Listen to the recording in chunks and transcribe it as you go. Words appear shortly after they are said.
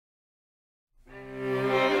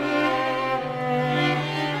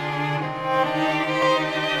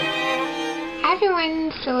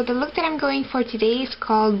everyone, so the look that I'm going for today is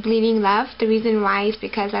called Bleeding Love. The reason why is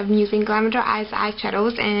because I'm using GlamourDollEyes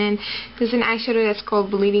eyeshadows, and there's an eyeshadow that's called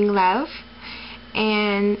Bleeding Love,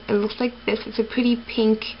 and it looks like this. It's a pretty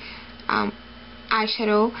pink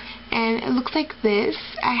eyeshadow, and it looks like this.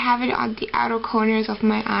 I have it on the outer corners of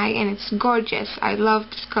my eye, and it's gorgeous. I love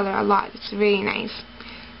this color a lot. It's really nice.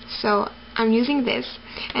 So I'm using this,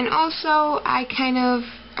 and also I kind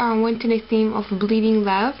of went to the theme of Bleeding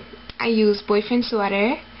Love. I use Boyfriend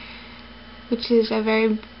Sweater, which is a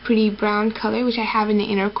very pretty brown color, which I have in the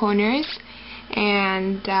inner corners,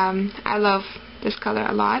 and I love this color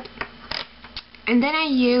a lot. And then I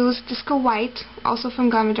use Dico White, also from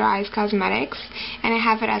GlamourDollEyes Cosmetics, and I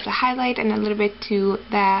have it as a highlight and a little bit to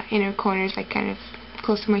the inner corners, like kind of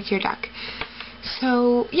close to my tear duct.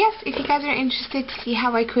 So yes, if you guys are interested to see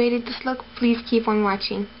how I created this look, please keep on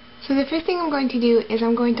watching. So the first thing I'm going to do is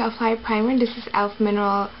I'm going to apply a primer. This is e.l.f.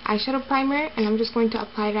 Mineral Eyeshadow Primer, and I'm just going to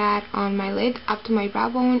apply that on my lid, up to my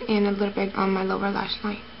brow bone, and a little bit on my lower lash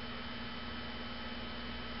line.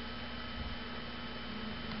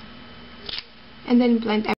 And then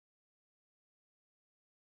blend everything.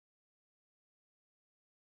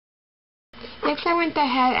 Next I went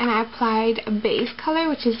ahead and I applied a base color,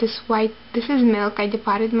 which is this white. This is Milk. I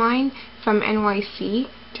depotted mine from NYC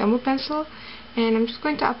Jumbo Pencil. And I'm just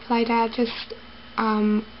going to apply that just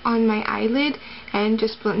on my eyelid and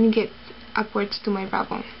just blending it upwards to my brow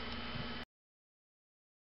bone.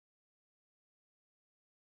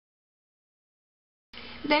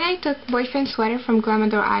 Then I took Boyfriend Sweater from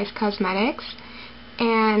GlamourDollEyes Cosmetics,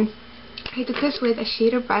 and I took this with a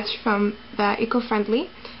shader brush from the Eco-Friendly.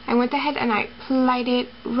 I went ahead and I applied it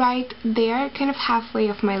right there, kind of halfway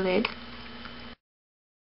of my lid.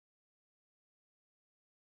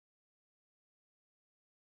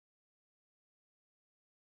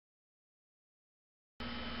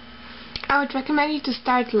 I would recommend you to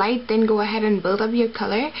start light, then go ahead and build up your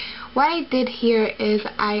color. What I did here is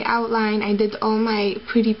I did all my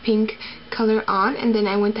pretty pink color on, and then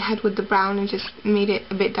I went ahead with the brown and just made it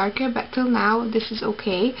a bit darker, but till now this is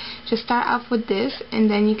okay. Just start off with this, and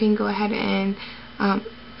then you can go ahead and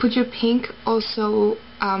put your pink, also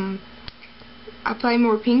apply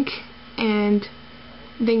more pink, and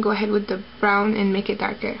then go ahead with the brown and make it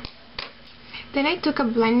darker. Then I took a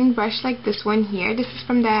blending brush like this one here. This is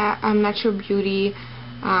from the Natural Beauty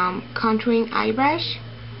contouring eye brush.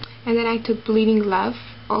 And then I took Bleeding Love,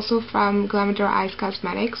 also from GlamourDollEyes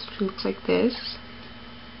Cosmetics, which looks like this.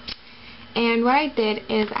 And what I did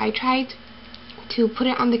is I tried to put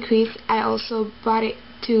it on the crease. I also brought it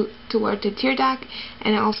toward the tear duct,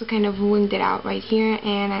 and I also kind of winged it out right here,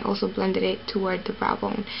 and I also blended it toward the brow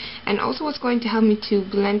bone. And also what's going to help me to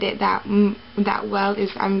blend it that well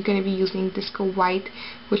is I'm going to be using Dico White,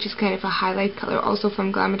 which is kind of a highlight color, also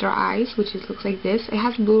from GlamourDollEyes, which looks like this. It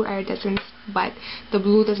has blue iridescence, but the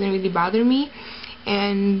blue doesn't really bother me.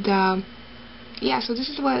 And yeah, so this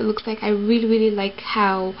is what it looks like. I really like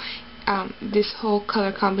how this whole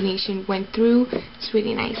color combination went through. It's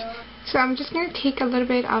really nice. So I'm just going to take a little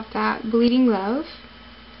bit of that Bleeding Love,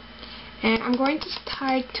 and I'm going to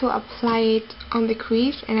start to apply it on the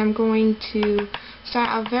crease, and I'm going to start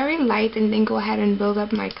out very light and then go ahead and build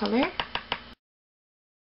up my color.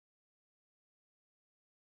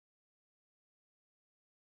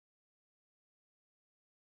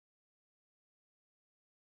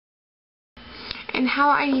 And how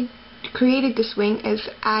I created this wing is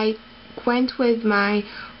I went with my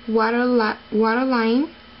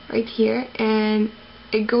waterline right here, and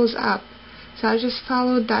it goes up. So I just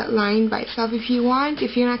followed that line by itself. If you want,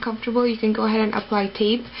 if you're not comfortable, you can go ahead and apply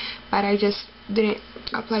tape, but I just didn't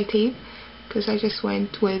apply tape because I just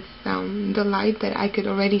went with the light that I could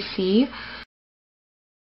already see.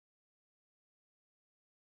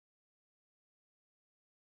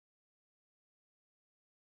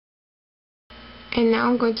 And now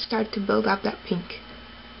I'm going to start to build up that pink.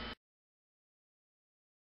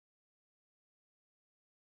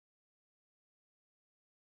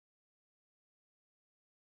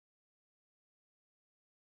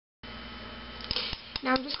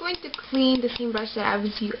 Now I'm just going to clean the same brush that I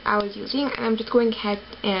was using, and I'm just going ahead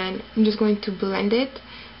and I'm just going to blend it,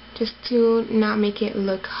 just to not make it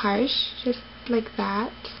look harsh, just like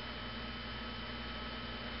that.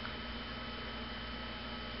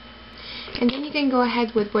 And then you can go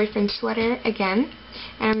ahead with Boyfriend Sweater again,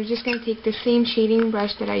 and I'm just going to take the same shading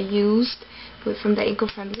brush that I used from the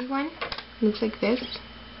Eco-Friendly one. It looks like this.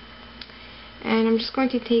 And I'm just going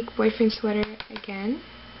to take Boyfriend Sweater again,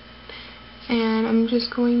 and I'm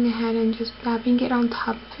just going ahead and just dabbing it on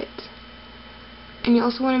top of it. And you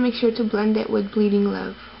also want to make sure to blend it with Bleeding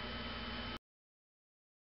Love.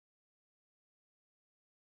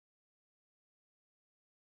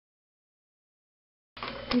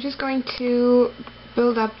 I'm just going to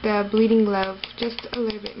build up the bleeding love just a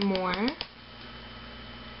little bit more.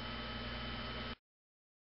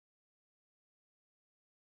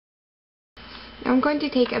 Now I'm going to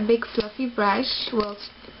take a big fluffy brush, well,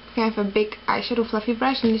 I have a big eyeshadow fluffy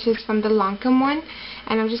brush, and this is from the Lancome one,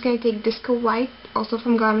 and I'm just going to take Dico White, also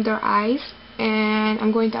from GlamourDollEyes, and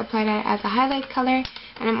I'm going to apply that as a highlight color,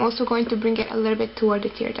 and I'm also going to bring it a little bit toward the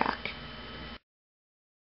tear duct.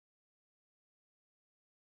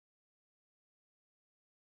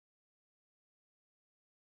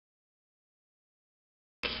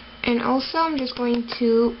 And also I'm just going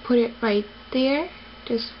to put it right there,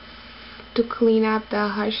 just to clean up the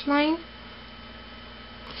harsh line.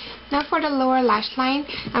 Now for the lower lash line,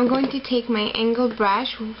 I'm going to take my angled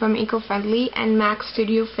brush from Eco-Friendly and MAC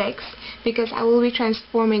Studio Fix, because I will be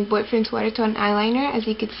transforming Boyfriend's Water Tone eyeliner, as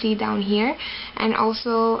you can see down here, and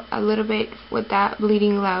also a little bit with that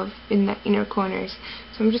bleeding love in the inner corners.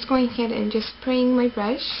 So I'm just going ahead and just spraying my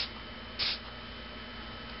brush.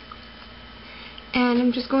 And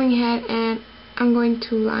I'm just going ahead and I'm going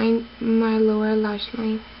to line my lower lash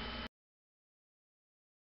line.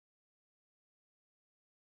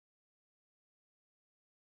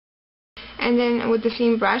 And then with the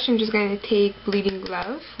same brush, I'm just going to take Bleeding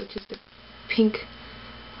Love, which is the pink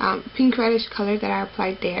reddish color that I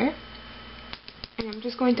applied there. And I'm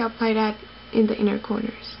just going to apply that in the inner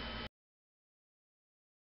corners.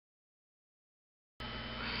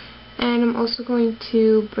 And I'm also going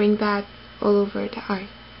to bring that all over the eye,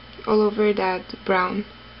 all over that brown.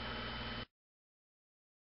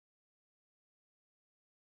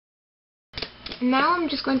 Now I'm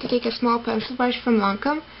just going to take a small pencil brush from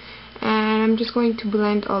Lancome, and I'm just going to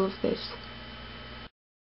blend all of this.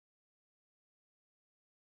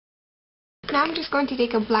 Now I'm just going to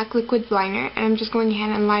take a black liquid liner, and I'm just going ahead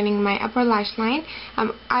and lining my upper lash line.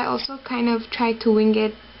 I also kind of tried to wing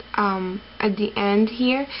it at the end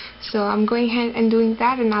here, so I'm going ahead and doing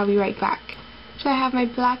that, and I'll be right back. So I have my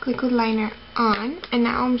black liquid liner on, and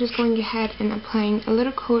now I'm just going ahead and applying a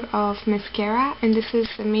little coat of mascara, and this is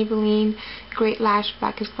the Maybelline Great Lash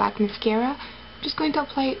Blackest Black Mascara. I'm just going to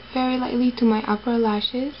apply it very lightly to my upper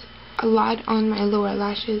lashes, a lot on my lower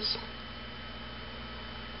lashes.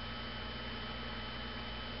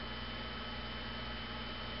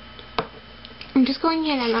 I'm just going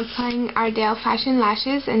ahead and applying Ardell Fashion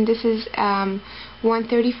Lashes, and this is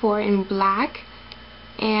 134 in black.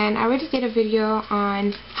 And I already did a video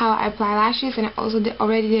on how I apply lashes, and I also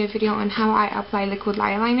already did a video on how I apply liquid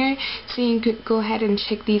eyeliner, so you could go ahead and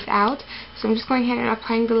check these out. So I'm just going ahead and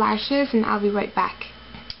applying the lashes, and I'll be right back.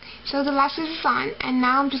 So the lashes is on, and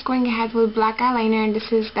now I'm just going ahead with black eyeliner, and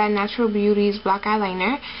this is the Natural Beauty's black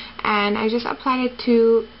eyeliner, and I just applied it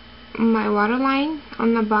to my waterline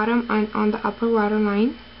on the bottom and on the upper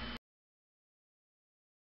waterline.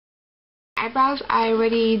 Eyebrows, I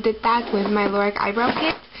already did that with my Lorac eyebrow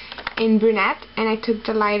kit in Brunette, and I took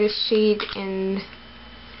the lightest shade in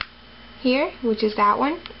here, which is that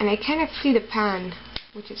one, and I kind of see the pan,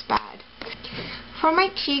 which is bad. For my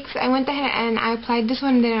cheeks, I went ahead and I applied this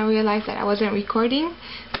one, and then I realized that I wasn't recording,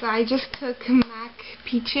 so I just took MAC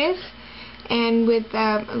Peaches, and with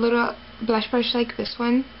a little blush brush like this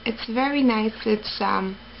one. It's very nice. It's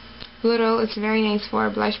little. It's very nice for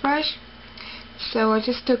a blush brush. So I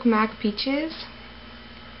just took MAC Peaches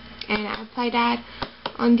and I applied that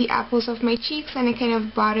on the apples of my cheeks, and I kind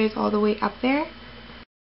of brought it all the way up there.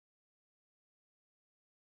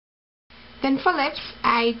 Then for lips,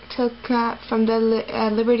 I took from the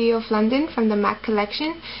Liberty of London from the MAC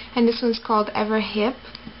collection, and this one's called Ever Hip,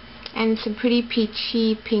 and it's a pretty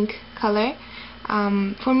peachy pink color.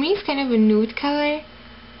 For me, it's kind of a nude color,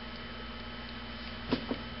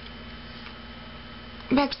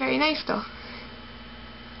 but it's very nice though.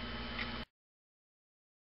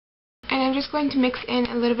 And I'm just going to mix in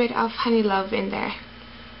a little bit of HoneyLove in there.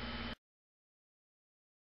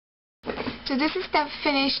 So this is the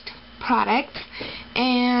finished product,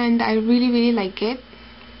 and I really like it.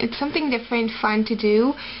 It's something different, fun to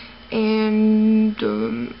do, and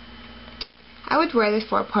I would wear this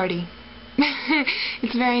for a party.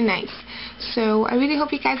 It's very nice. So I really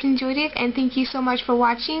hope you guys enjoyed it, and thank you so much for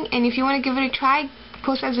watching. And if you want to give it a try,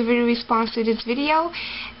 post as a video response to this video,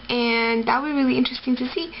 and that'll be really interesting to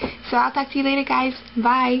see. So I'll talk to you later, guys.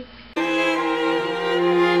 Bye.